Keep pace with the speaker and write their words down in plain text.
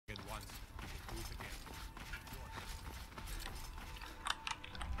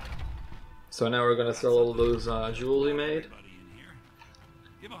So now we're gonna sell all those jewels we made.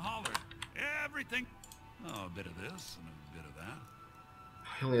 Give a holler. Everything. Oh, a bit of this and a bit of that.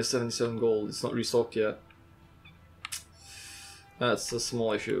 I only have 77 gold. It's not restocked yet. That's a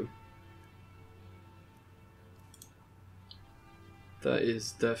small issue. That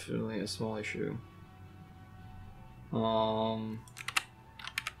is definitely a small issue.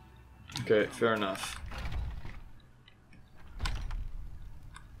 Okay, fair enough.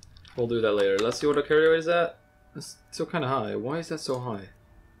 We'll do that later. Let's see what the carry rate is at. It's still kind of high. Why is that so high?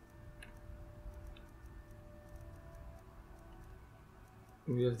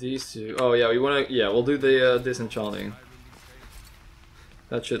 We have these two. Oh yeah, we wanna. Yeah, we'll do the disenchanting.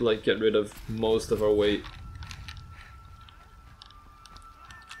 That should like get rid of most of our weight.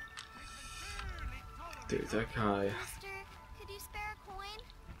 Dude, that guy.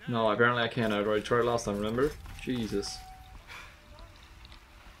 No, apparently I can't. I already tried last time. Remember? Jesus.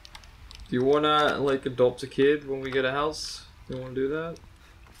 Do you wanna like adopt a kid when we get a house? Do you wanna do that?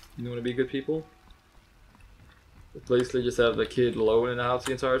 You wanna be good people? Basically just have the kid alone in the house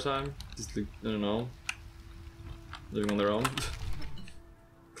the entire time? Just, I don't know. Living on their own.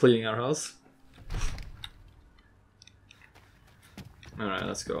 Cleaning our house. Alright,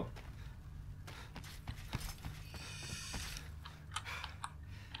 let's go.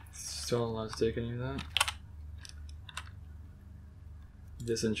 Still allowed to take any of that.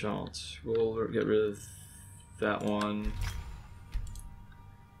 Disenchant. We'll get rid of that one.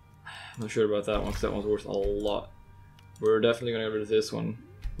 I'm not sure about that one because that one's worth a lot. We're definitely gonna get rid of this one.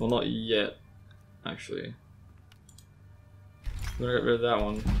 Well, not yet, actually. We're gonna get rid of that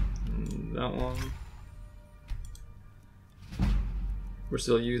one. And that one. We're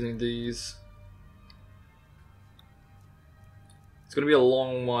still using these. It's gonna be a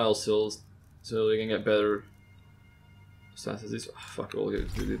long while still, so we can get better stats. This, oh, fuck it, we'll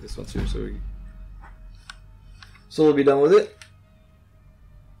do this one too, so we'll be done with it.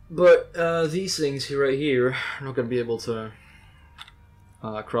 But these things here, right here, are not gonna be able to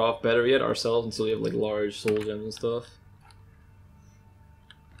craft better yet ourselves until we have like large soul gems and stuff.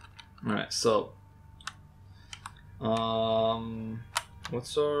 All right, so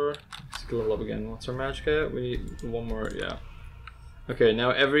what's our? Let's level up again. What's our magic at? We need one more, yeah. Okay,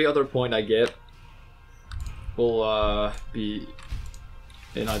 now every other point I get will be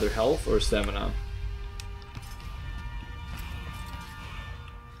in either health or stamina.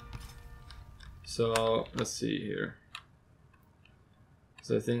 So let's see here.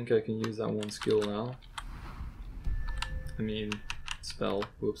 So I think I can use that one skill now. I mean, spell.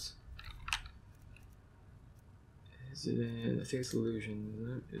 Whoops. Is it in? I think it's illusion,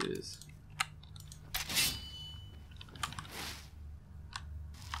 isn't it? It is.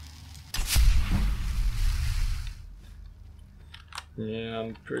 Yeah,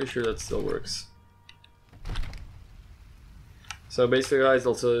 I'm pretty sure that still works. So basically, guys,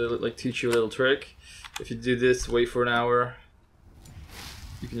 I'll like teach you a little trick. If you do this, wait for an hour.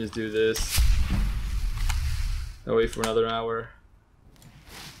 You can just do this. Now wait for another hour.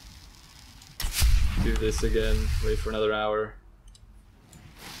 Do this again. Wait for another hour.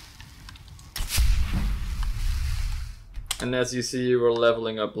 And as you see, we're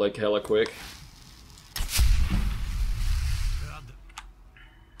leveling up like hella quick.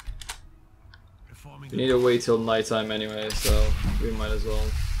 We need to wait till nighttime anyway, so we might as well.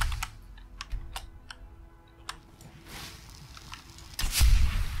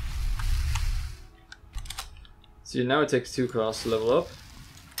 See, now it takes 2 costs to level up.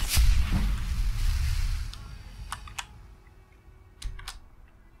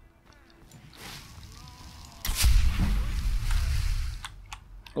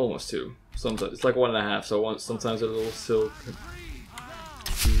 Almost 2. Sometimes it's like 1.5. So sometimes it'll still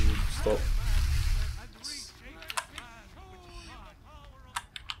stop.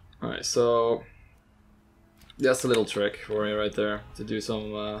 Alright, so that's a little trick for you right there to do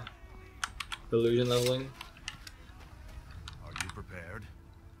some illusion leveling. Are you prepared?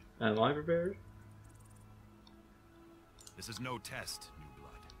 Am I prepared? This is no test, new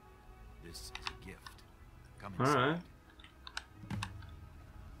blood. This is a gift. Come inside. Alright.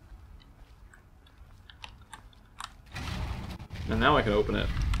 And now I can open it.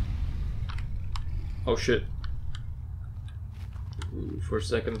 Oh shit. Ooh, for a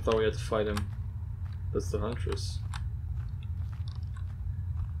second I thought we had to fight him. That's the Huntress.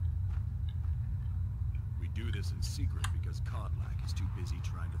 We do this in secret because Kodlak is too busy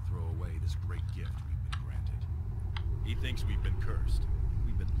trying to throw away this great gift we've been granted. He thinks we've been cursed.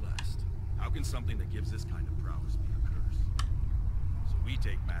 We've been blessed. How can something that gives this kind of prowess be a curse? So we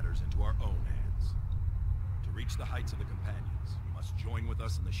take matters into our own hands. To reach the heights of the companions, you must join with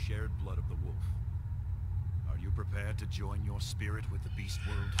us in the shared blood of the wolf. Are you prepared to join your spirit with the beast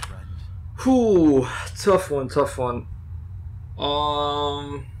world, friend? Whew, tough one, tough one.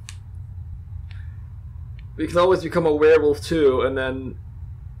 We can always become a werewolf too, and then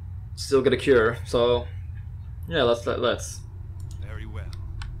still get a cure. So, yeah, let's. Very well.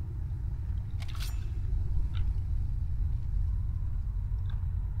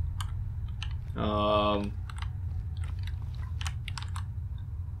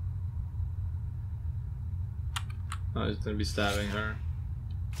 I was gonna be stabbing her.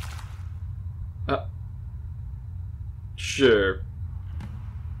 Sure.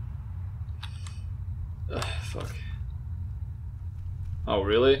 Fuck. Oh,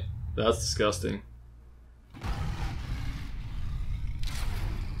 really? That's disgusting.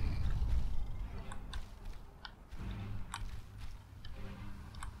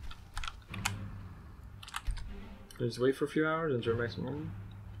 Just wait for a few hours and turn back to normal.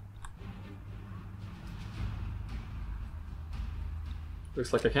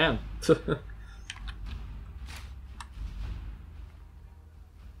 Looks like I can.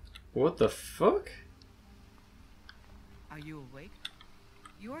 What the fuck? Are you awake?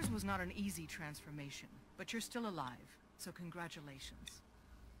 Yours was not an easy transformation, but you're still alive, so congratulations.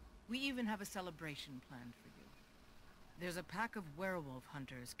 We even have a celebration planned for you. There's a pack of werewolf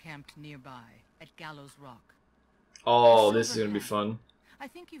hunters camped nearby at Gallows Rock. Oh, this is gonna be fun. I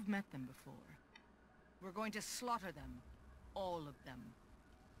think you've met them before. We're going to slaughter them. All of them.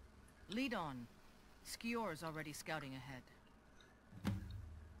 Lead on. Skior's already scouting ahead.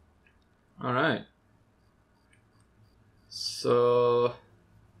 Alright. So...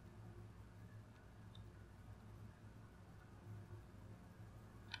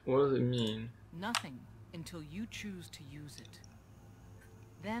 what does it mean? Nothing until you choose to use it.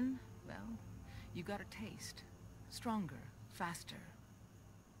 Then, well, you got a taste. Stronger, faster.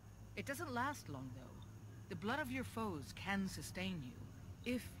 It doesn't last long, though. The blood of your foes can sustain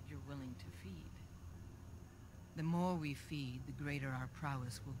you, if you're willing to feed. The more we feed, the greater our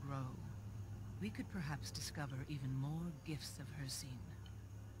prowess will grow. We could perhaps discover even more gifts of Hercine.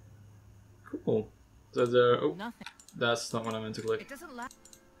 Cool. So there... oh, Nothing. that's not what I meant to click. It doesn't last.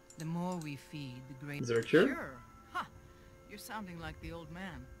 The more we feed, the greater... Is there a cure? Sure. Huh. You're sounding like the old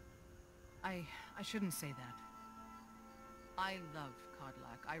man. I shouldn't say that. I love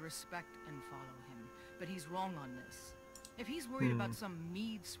Kodlak. I respect and follow him. But he's wrong on this. If he's worried about some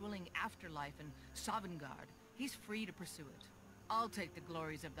mead-swilling afterlife in Sovngarde, he's free to pursue it. I'll take the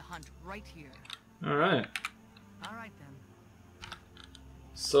glories of the hunt right here. Alright. Alright then.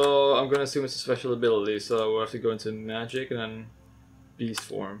 So, I'm gonna assume it's a special ability, so we'll have to go into magic and then beast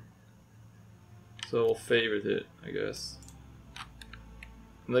form. So we'll favorite it, I guess.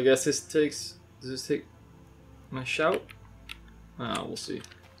 And I guess this takes... does this take my shout? Ah, we'll see.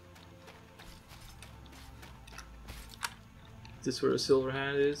 Is this where the silver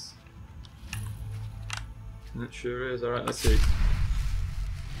hand is? That sure is. Alright, let's see.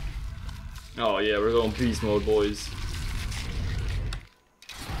 Oh yeah, we're going beast mode, boys.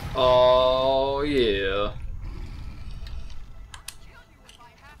 Oh yeah.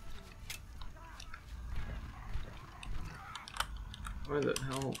 Where the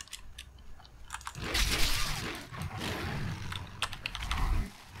hell?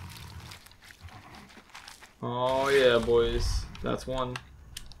 Oh yeah, boys. That's one.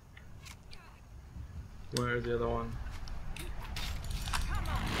 Where's the other one?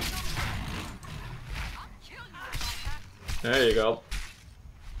 There you go.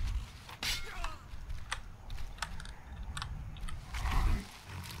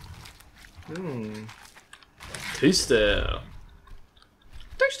 Tasty.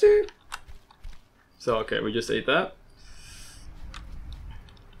 Tasty. So okay, we just ate that.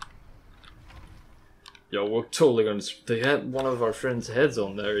 Yo, we're totally gonna... they had one of our friends' heads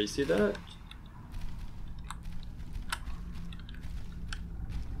on there, you see that?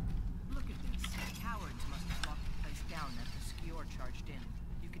 Look at this. Cowards must have locked the place down after Skior charged in.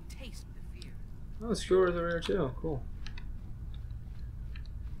 You can taste the fear. Oh, skewers are here too. Cool.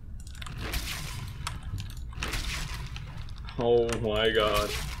 Oh my god.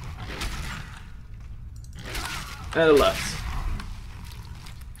 And the left.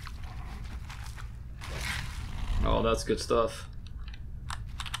 Oh, that's good stuff.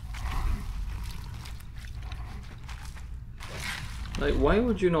 Like, why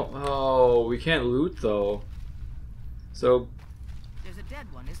would you not? Oh, we can't loot though. So. There's a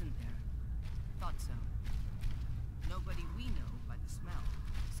dead one, isn't there? Thought so. Nobody we know by the smell.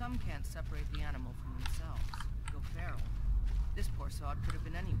 Some can't separate the animal from themselves. Go feral. This poor sod could have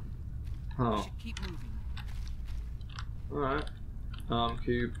been anyone. We Oh. should keep moving. Alright. Can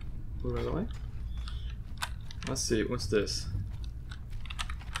you move out of the way? Let's see, what's this?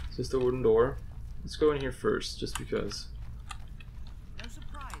 It's just a wooden door. Let's go in here first, just because. No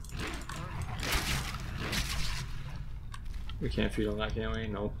surprise. We can't feed on that, can we?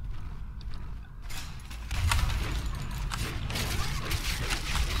 No.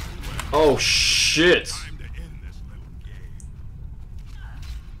 Oh shit! Time to end this little game.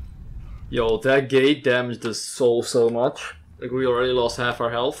 Yo, that gate damaged us so much. Like, we already lost half our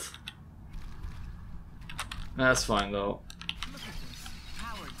health. That's fine though. Look at this.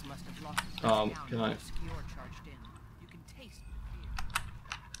 Cowards must have lost it Can down I- when the skewer charged in. You can taste the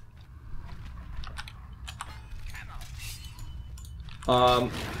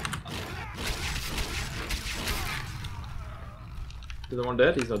fear. Is the one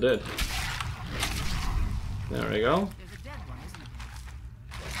dead? He's not dead. There we go. There's a dead one, isn't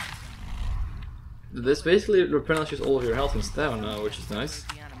there? This basically replenishes all of your health and stamina, which is nice.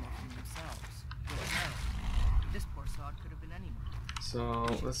 The animal from themselves. Good. This poor sod could have been anyone. So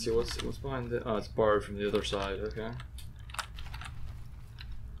let's see what's behind it. Oh, it's barred from the other side. Okay.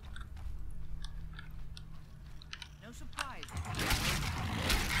 No surprise.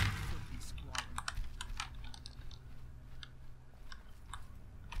 Filthy squalor.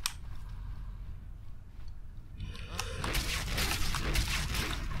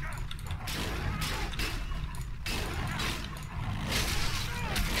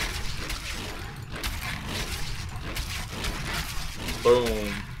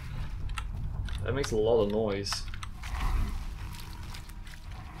 Boom. That makes a lot of noise.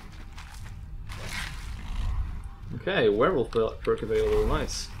 Okay, werewolf perk available.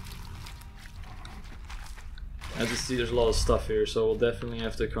 Nice. As you see, there's a lot of stuff here, so we'll definitely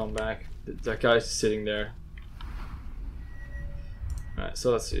have to come back. That guy's sitting there. Alright,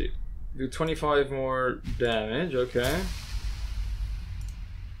 so let's see. Do 25 more damage, okay.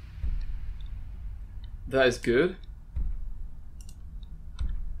 That is good.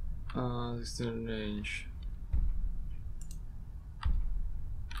 Extended range.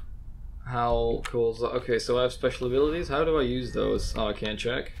 How cool is that? Okay, so I have special abilities. How do I use those? Oh, I can't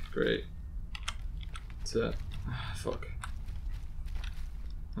check. Great. That's it. Fuck.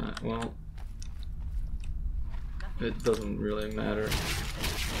 Alright, well. It doesn't really matter.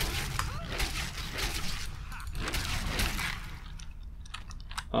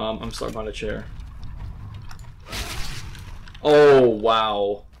 I'm stuck behind a chair. Oh,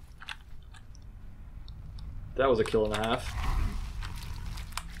 wow. That was a kill and a half.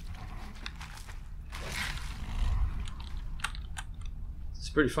 It's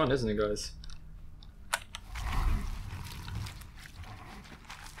pretty fun, isn't it, guys?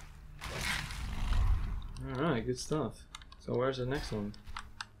 Alright, good stuff. So where's the next one?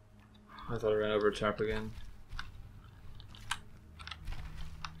 I thought I ran over a trap again.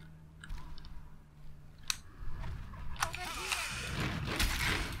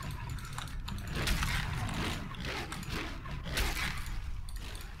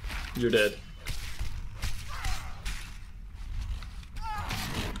 You're dead.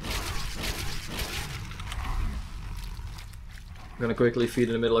 I'm gonna quickly feed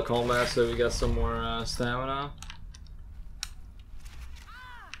in the middle of combat so we get some more stamina.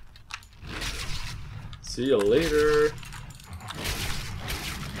 See you later.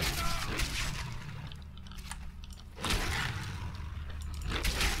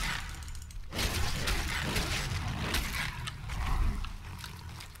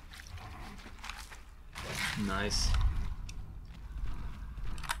 Nice.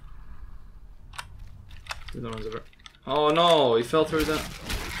 No one's ever. Oh no, he fell through that.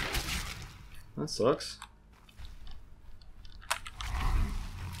 That sucks.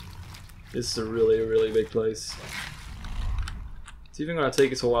 This is a really big place. It's even gonna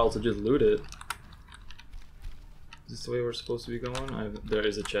take us a while to just loot it. Is this the way we're supposed to be going? There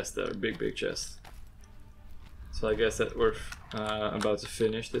is a chest there, big chest. So I guess that we're about to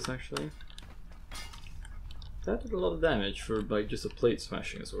finish this actually. That did a lot of damage for like just a plate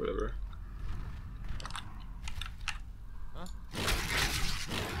smashing us or whatever. Huh?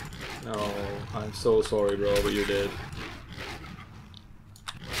 No, I'm so sorry, bro, but you're dead.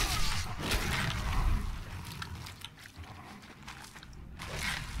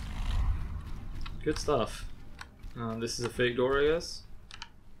 Good stuff. This is a fake door, I guess.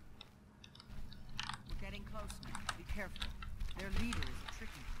 We're getting close now. Be careful. Their leader is a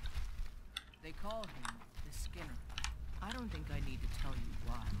tricky one. They call him the Skinner. I don't think I need to tell you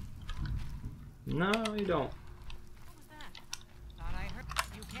why. No, you don't. What was that? Thought I heard.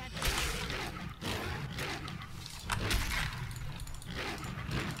 You can't.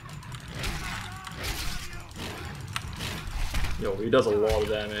 Yo, he does a lot of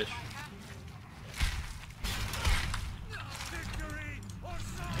damage.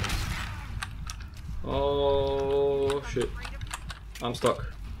 Oh shit. I'm stuck.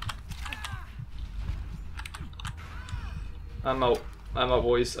 I'm out. I'm out,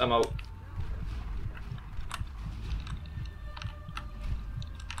 boys. I'm out.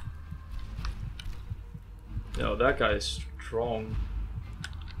 Yo, that guy is strong.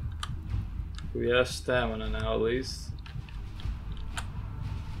 We have stamina now, at least.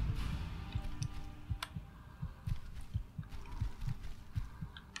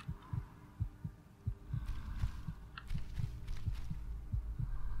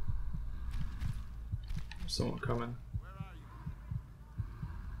 There's someone coming.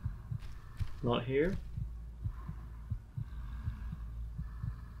 Not here?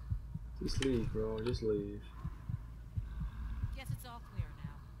 Just leave, bro. Just leave. Guess it's all clear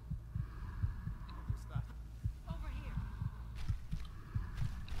now. What's that? Over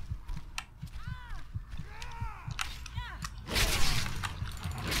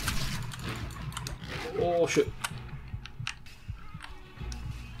here. Oh shit.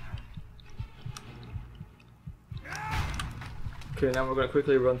 Okay, now we're gonna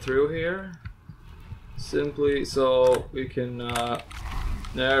quickly run through here. Simply so we can,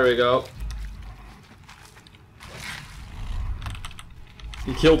 there we go.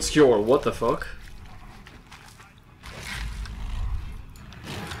 He killed Skjor, what the fuck?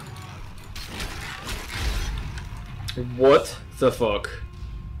 What the fuck?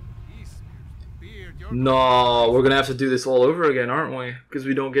 No, we're gonna have to do this all over again, aren't we? Because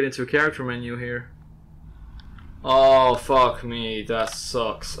we don't get into a character menu here. Oh, fuck me, that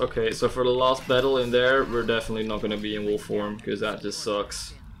sucks. Okay, so for the last battle in there, we're definitely not gonna be in wolf form, because that just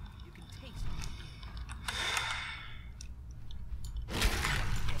sucks.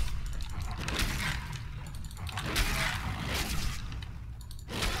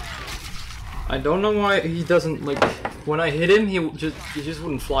 I don't know why he doesn't, like, when I hit him, he just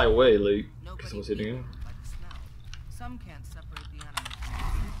wouldn't fly away, like, because I was hitting him. Some can't separate the animals.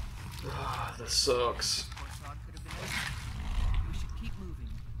 Ah, that sucks. We should keep moving.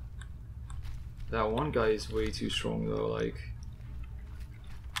 That one guy is way too strong though, like,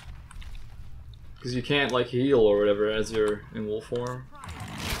 because you can't like heal or whatever as you're in wolf form.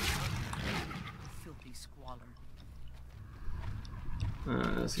 Filthy squalor.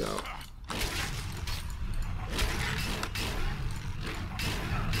 Let's go.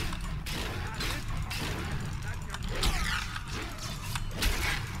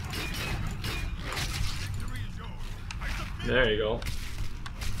 There you go.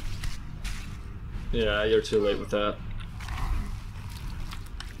 Yeah, you're too late with that.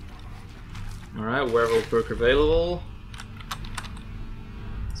 Alright, werewolf perk available.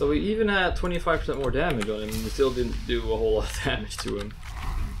 So we even had 25% more damage on him, and we still didn't do a whole lot of damage to him.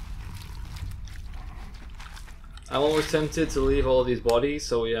 I'm always tempted to leave all of these bodies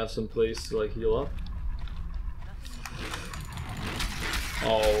so we have some place to like heal up.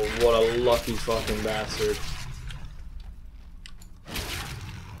 Oh, what a lucky fucking bastard.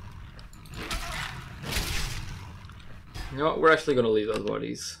 You know what, we're actually gonna leave those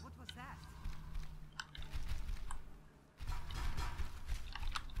bodies. What was that?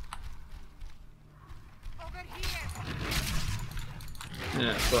 Over here.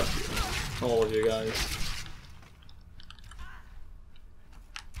 Yeah, fuck you. All of you guys.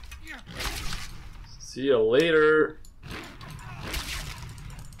 See you later.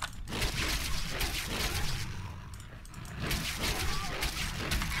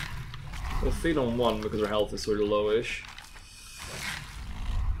 We'll feed on one because our health is sort of lowish.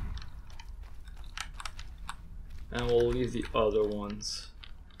 And we'll leave the other ones.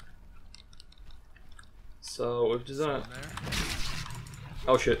 So we've just done it.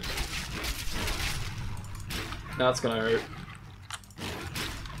 Oh shit. That's gonna hurt.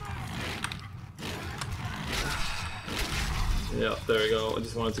 Yeah, there we go. I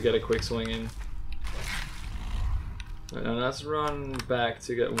just wanted to get a quick swing in. Right, now let's run back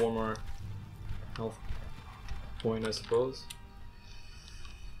to get one more health point, I suppose.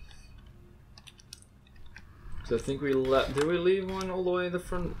 So I think we did we leave one all the way in the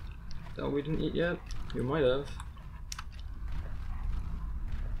front that we didn't eat yet? We might have.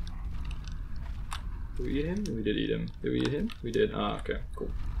 Did we eat him? We did eat him. Did we eat him? We did. Ah, okay,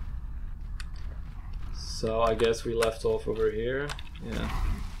 cool. So I guess we left off over here. Yeah.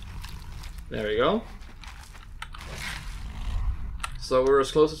 There we go. So we're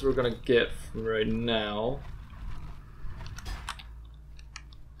as close as we're gonna get right now.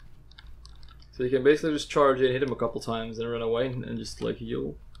 So you can basically just charge in, hit him a couple times, and run away and just like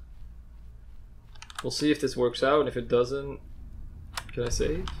heal. We'll see if this works out, and if it doesn't, Can I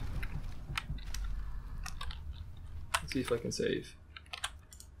save? Let's see if I can save.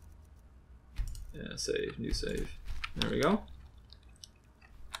 Yeah, save, new save. There we go.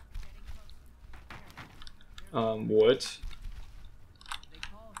 What? They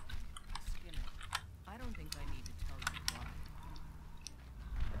call him Skinner. I don't think I need to tell you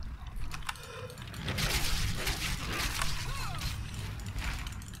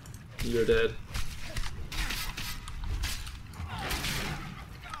why. You're dead.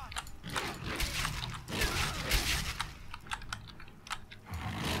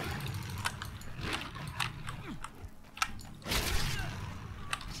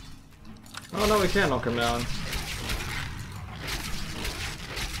 Oh no, we can't knock him down.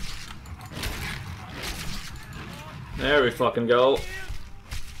 There we fucking go.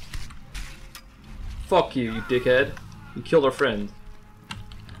 Fuck you, you dickhead. You killed our friend.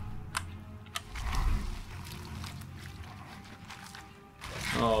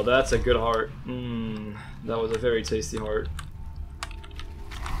 Oh, that's a good heart. That was a very tasty heart.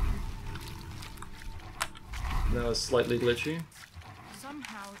 That was slightly glitchy.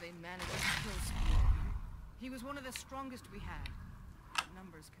 Somehow they managed to kill Skinner. He was one of the strongest we had, but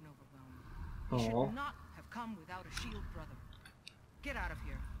numbers can overwhelm. He should not have come without a shield brother. Get out of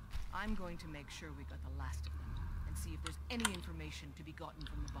here. I'm going to make sure we got the last of them, and see if there's any information to be gotten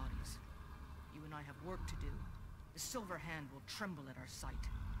from the bodies. You and I have work to do. The Silver Hand will tremble at our sight.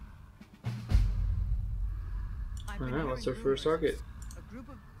 Alright, what's our first target? A group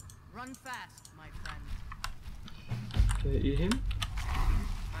of... Run fast, my friend. Can I eat him?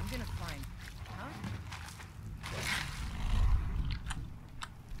 I'm gonna find... Huh?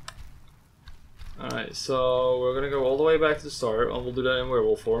 Alright, so we're gonna go all the way back to the start, and we'll do that in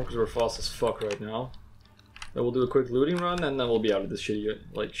werewolf form, because we're fast as fuck right now. Then we'll do a quick looting run, and then we'll be out of this shitty,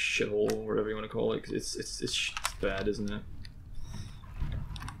 like, shithole, or whatever you want to call it, 'cause it's bad, isn't it?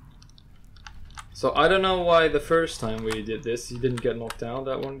 So I don't know why the first time we did this, he didn't get knocked down,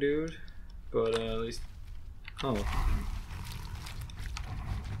 that one dude, but at least... Oh.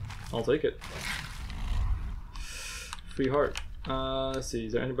 I'll take it. Free heart. Let's see,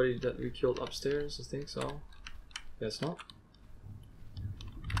 is there anybody that we killed upstairs? I think so. Guess not.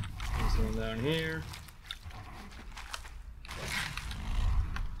 There's one down here.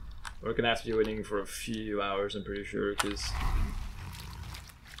 We're gonna have to be waiting for a few hours, I'm pretty sure, because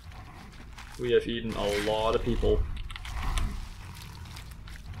we have eaten a lot of people.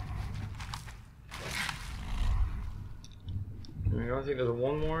 There we go. I think there's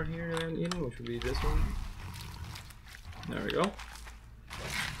one more here that I haven't eaten, which would be this one. There we go.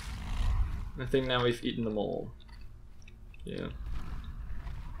 I think now we've eaten them all. Yeah.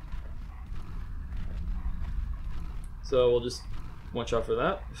 So we'll just watch out for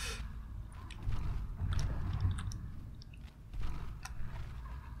that.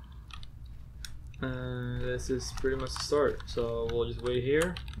 This is pretty much the start, so we'll just wait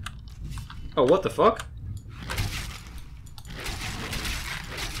here. Oh, what the fuck?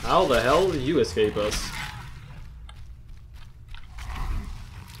 How the hell did you escape us?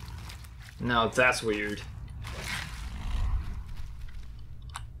 Now that's weird.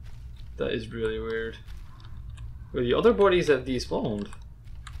 That is really weird. Well, the other bodies have despawned.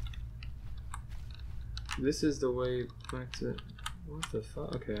 This is the way back to... What the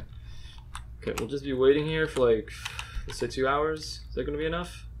fuck? Okay. Okay, we'll just be waiting here for like, let's say 2 hours. Is that gonna be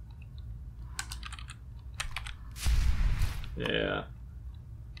enough? Yeah.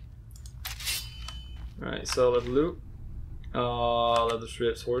 Alright, so let's loot. Leather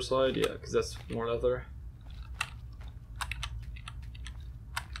strips, horsehide, yeah, because that's more leather.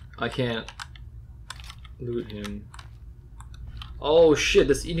 I can't loot him. Oh shit,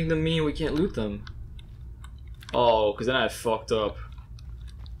 that's eating them mean we can't loot them. Oh, because then I fucked up.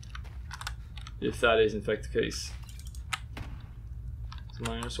 If that is in fact the case. It's an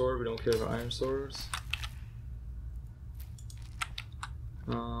iron sword, we don't care about iron swords.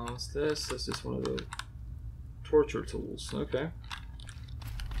 What's this? That's just one of the torture tools. Okay.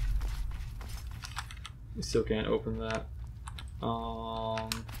 We still can't open that. Alright,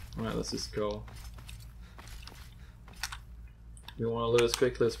 let's just go. We want to loot as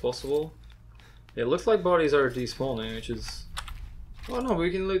quickly as possible. It looks like bodies are despawning, which is... Oh no, we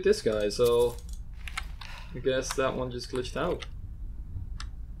can loot this guy, so... I guess that one just glitched out.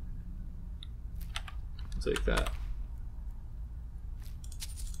 I'll take that.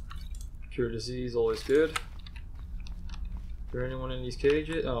 Cure disease, always good. Is there anyone in these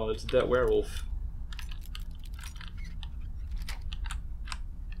cages? Oh, it's that werewolf.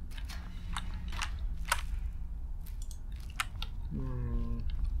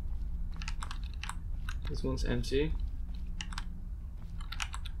 This one's empty.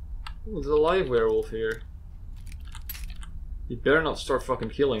 Ooh, there's a live werewolf here. You better not start fucking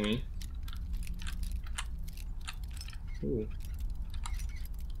killing me. Ooh.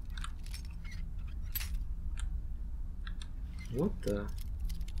 What the?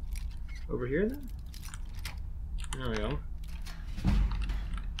 Over here then? There we go.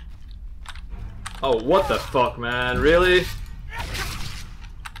 Oh, what the fuck, man? Really?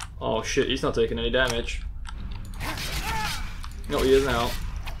 Oh shit, he's not taking any damage. No, he is now.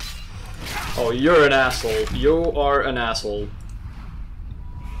 Oh, you're an asshole. You are an asshole.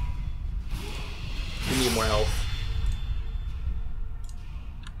 You need more health.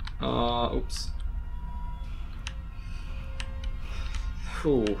 Oops.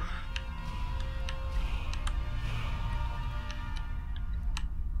 Whew.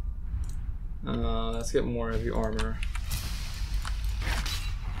 Let's get more heavy armor.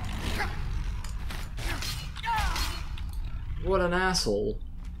 What an asshole.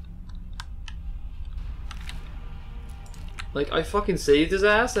 Like, I fucking saved his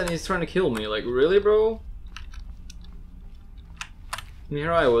ass and he's trying to kill me. Like, really, bro? And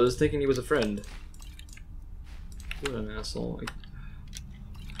here I was thinking he was a friend. What an asshole. Like,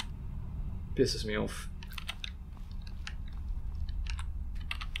 pisses me off.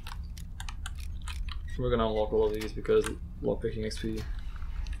 We're gonna unlock all of these because lockpicking XP.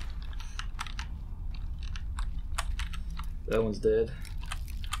 That one's dead.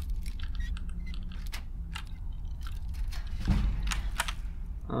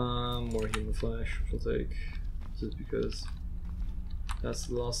 More human flesh, which I'll take. Just because that's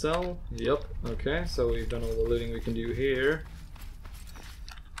the last cell. Yep, okay, so we've done all the looting we can do here.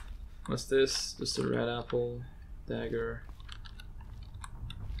 What's this? Just a red apple, dagger,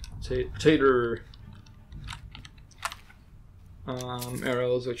 tater,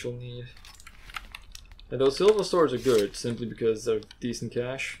 arrows, which we'll need. And those silver swords are good, simply because they're decent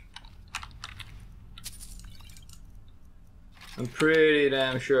cash. I'm pretty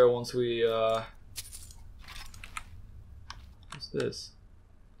damn sure once we, what's this?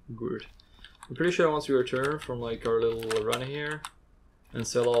 Good. I'm pretty sure once we return from like our little run here and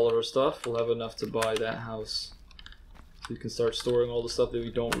sell all of our stuff, we'll have enough to buy that house. So you can start storing all the stuff that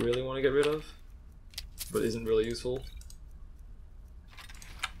we don't really want to get rid of, but isn't really useful.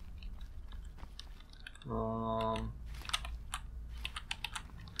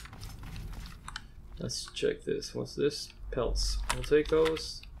 Let's check this. What's this? Pelts. We'll take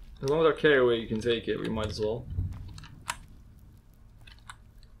those. As long as our carry weight you can take it, we might as well.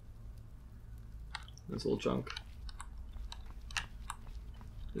 This old junk.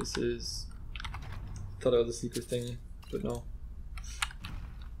 This is... thought it was a secret thingy, but no.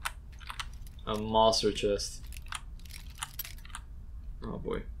 A monster chest. Oh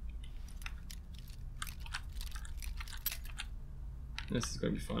boy. This is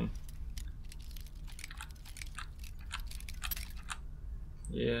gonna be fun.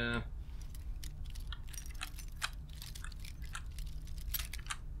 Yeah.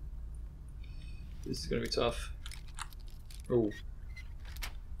 This is gonna be tough. Oh.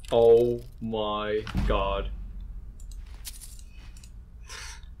 Oh my god.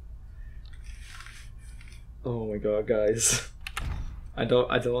 Oh my god, guys. I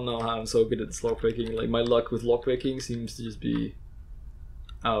don't know how I'm so good at this lockpicking. Like, my luck with lockpicking seems to just be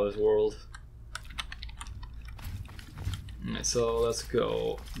out of this world. Alright, so let's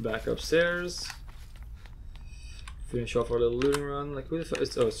go back upstairs. Finish off our little looting run. Like, what if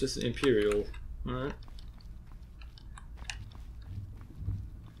oh, it's just an Imperial. Alright.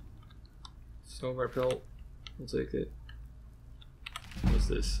 Silver pelt. We'll take it. What's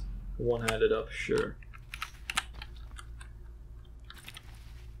this? One-handed up, sure.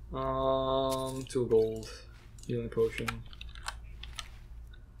 2 gold. Healing potion.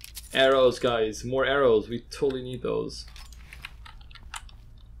 Arrows, guys. More arrows. We totally need those.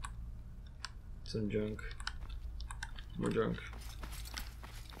 Some junk. More junk.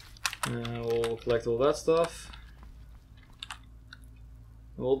 We'll collect all that stuff.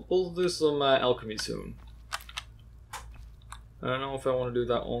 We'll do some alchemy soon. I don't know if I want to do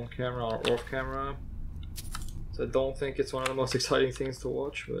that on camera or off camera. So I don't think it's one of the most exciting things to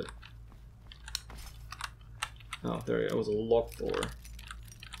watch, but... oh, there you go. It was a locked door.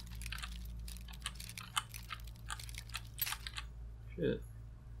 Shit.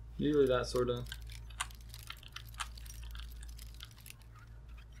 Usually that sorta...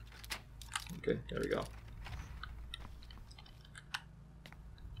 okay, there we go.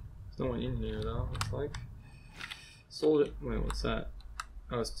 There's no one in here though, looks like. Sold it. Wait, what's that?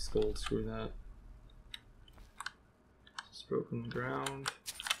 Oh, it's just gold. Screw that. Just broken ground.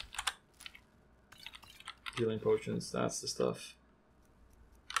 Healing potions, that's the stuff.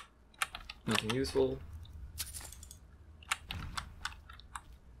 Nothing useful.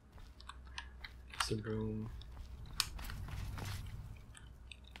 Some broom.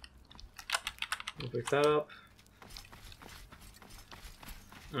 We'll pick that up.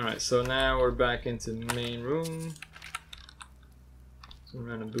 Alright, so now we're back into the main room. Some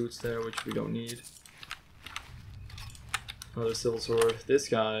random boots there, which we don't need. Another silver sword. This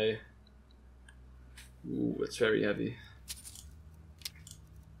guy. Ooh, it's very heavy.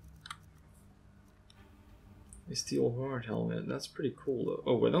 A steel hard helmet. That's pretty cool though.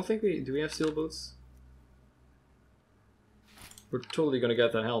 Oh, I don't think do we have steel boots? We're totally gonna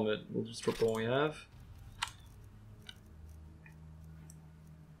get that helmet. We'll just drop the one we have.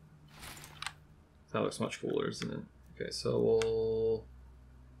 That looks much cooler, isn't it? Okay, so we'll...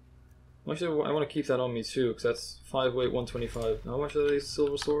 Actually, I want to keep that on me too, because that's 5 weight, 125. How much are these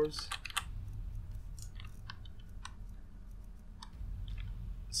silver swords?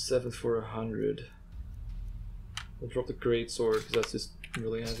 7 for 100. We'll drop the great sword, because that's just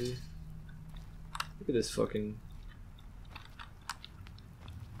really heavy. Look at this fucking...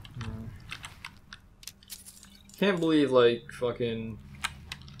 Can't believe, like, fucking...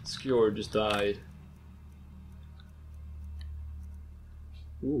 Skjord just died.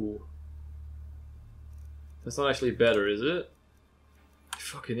 Ooh. That's not actually better, is it? It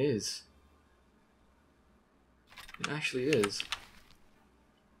fucking is. It actually is.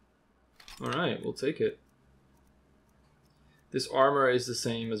 Alright, we'll take it. This armor is the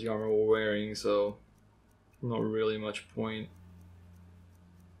same as the armor we're wearing, so not really much point.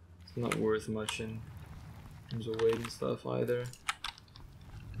 It's not worth much in terms of weight and stuff either.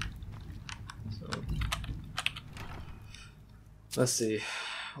 So let's see.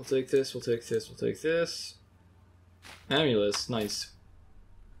 I'll take this, we'll take this, we'll take this. Amulet, nice.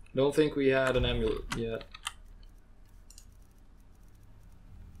 Don't think we had an amulet yet.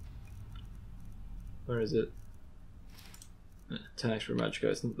 Where is it? 10 extra magic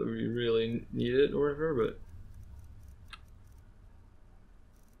guys. Not that we really need it or whatever, but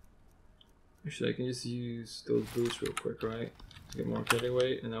actually I can just use those boots real quick, right? Get more carry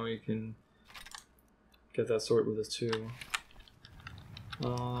weight, and then we can get that sword with us too.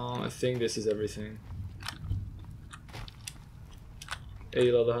 I think this is everything.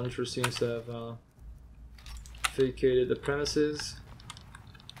 Ayla the Hunter seems to have vacated the premises.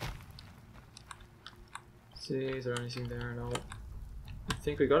 Let's see, is there anything there? No. I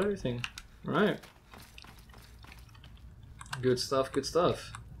think we got everything. Alright. Good stuff, good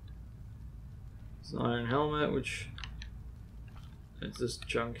stuff. It's an iron helmet, which... It's just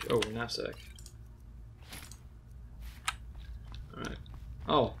junk. Oh, knapsack. Alright.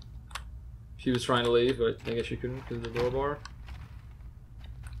 Oh. She was trying to leave, but I guess she couldn't because of the door bar.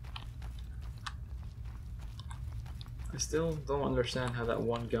 I still don't understand how that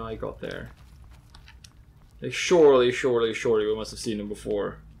one guy got there. Like, surely we must have seen him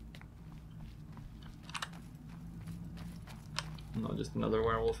before. Not just another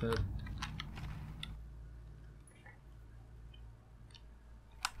werewolf head.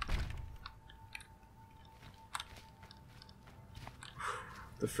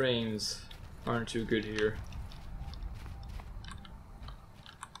 The frames aren't too good here.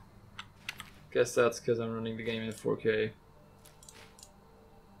 Guess that's because I'm running the game in 4K.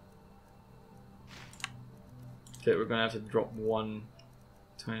 Okay, we're gonna have to drop one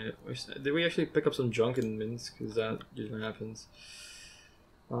tiny... Did we actually pick up some junk in Minsk? Because that usually happens.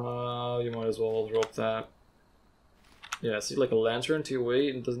 You might as well drop that. Yeah, see, like a lantern to your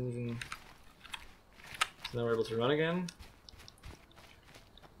weight and doesn't even... So now we're able to run again.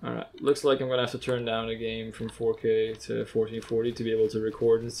 Alright, looks like I'm gonna have to turn down the game from 4K to 1440 to be able to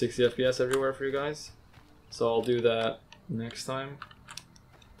record in 60 FPS everywhere for you guys. So I'll do that next time.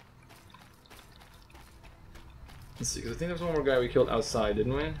 Let's see, because I think there's one more guy we killed outside,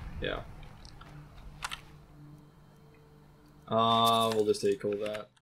 didn't we? Yeah. We'll just take all that.